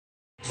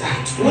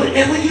that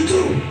whatever you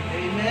do.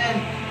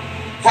 Amen.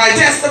 For I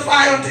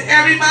testify unto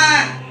every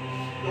man,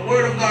 the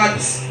word of God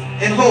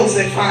in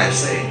Hosea 5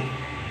 saying,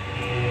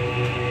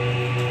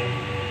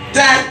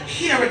 that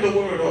hearing the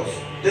word of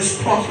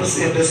this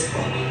prophecy of this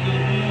book.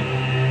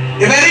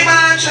 If any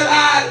man shall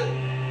add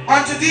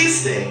unto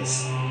these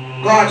things,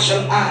 God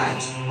shall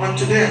add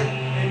unto them.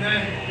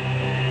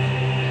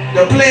 Amen.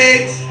 The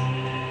plagues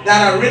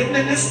that are written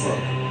in this book.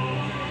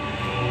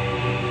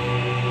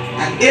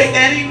 And if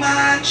any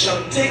man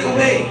shall take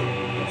away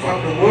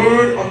from the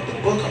word of the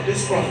book of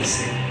this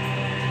prophecy,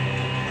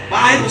 the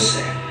Bible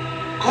said,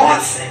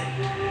 God said,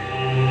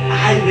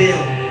 I will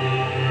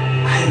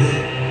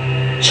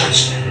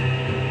judge them.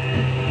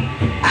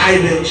 I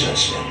will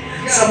judge them.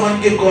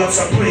 Someone give God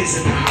some praise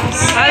in the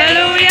house.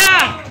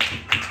 Hallelujah.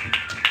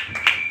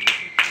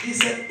 He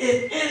said,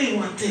 if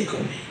anyone take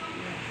away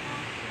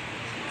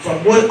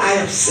from what I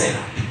have set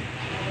up,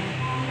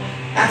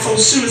 that's how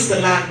serious the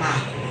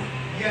landmark was.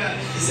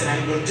 He said, I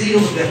will deal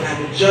with them, I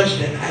will judge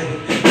them, I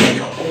will take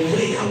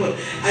away,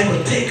 I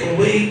will take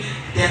away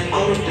them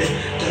out of the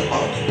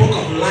book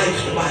of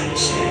life, the Bible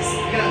says,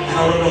 and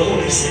out of the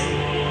Holy City.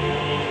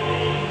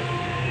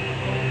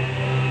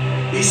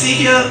 You see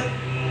here,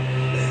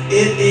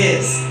 it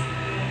is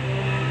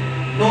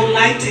no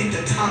lighting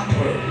to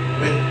tamper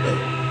with the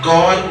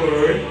God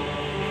word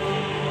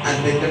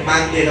and with the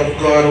mandate of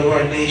God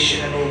over a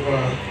nation and over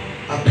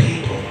a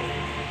people.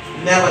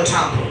 Never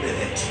tamper with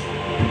it.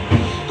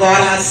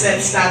 God has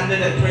set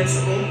standard and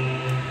principle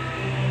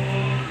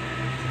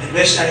in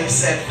which that He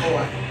set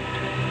forth,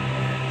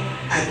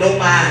 and no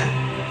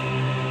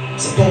man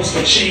is supposed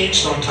to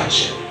change nor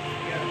touch it.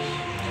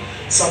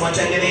 Someone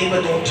tell your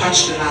neighbor, don't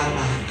touch the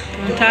landmark.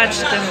 Don't touch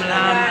the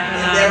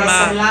landmark. There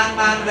are some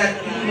landmark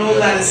that you know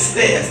that is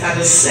there, that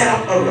is set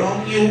up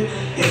around you,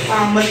 your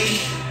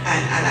family,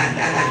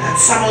 and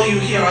some of you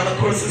here, other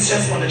persons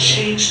just want to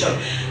change the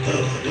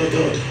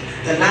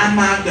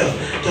landmark,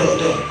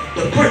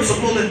 the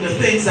principle and the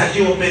things that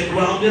you have been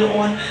grounded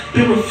on.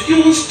 We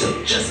refuse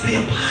to just be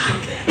a part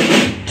of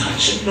them.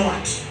 Touch it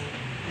not.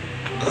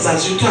 Because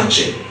as you touch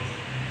it,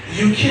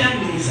 you can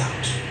lose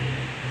out.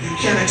 You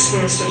can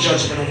experience the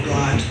judgment of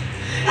God.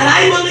 And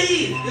I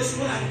believe this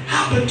would have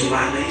happened to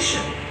our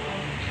nation.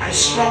 I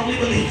strongly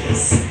believe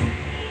this.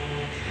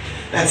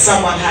 That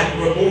someone had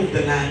removed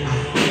the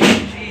landmark.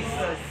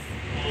 Jesus.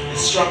 I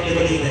strongly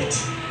believe it.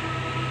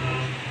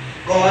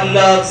 God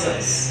loves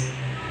us.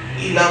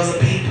 He loves a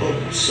people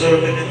who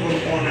serve Him and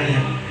who honor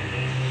Him.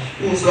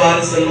 Whose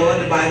God is the Lord.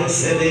 The Bible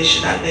said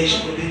that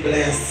nation will be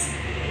blessed.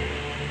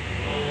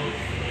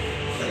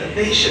 But a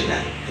nation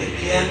that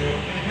again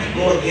and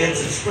go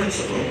against its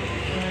principle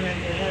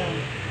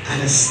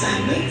and its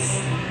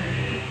standards,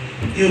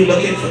 you're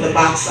looking for the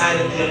backside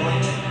of the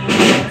anointing.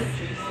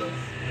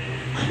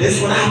 And this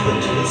will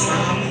happen to the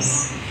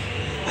psalmist.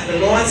 And the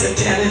Lord said,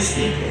 tell His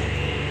people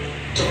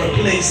to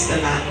replace the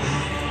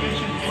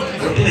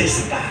landmark.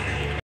 Replace it back.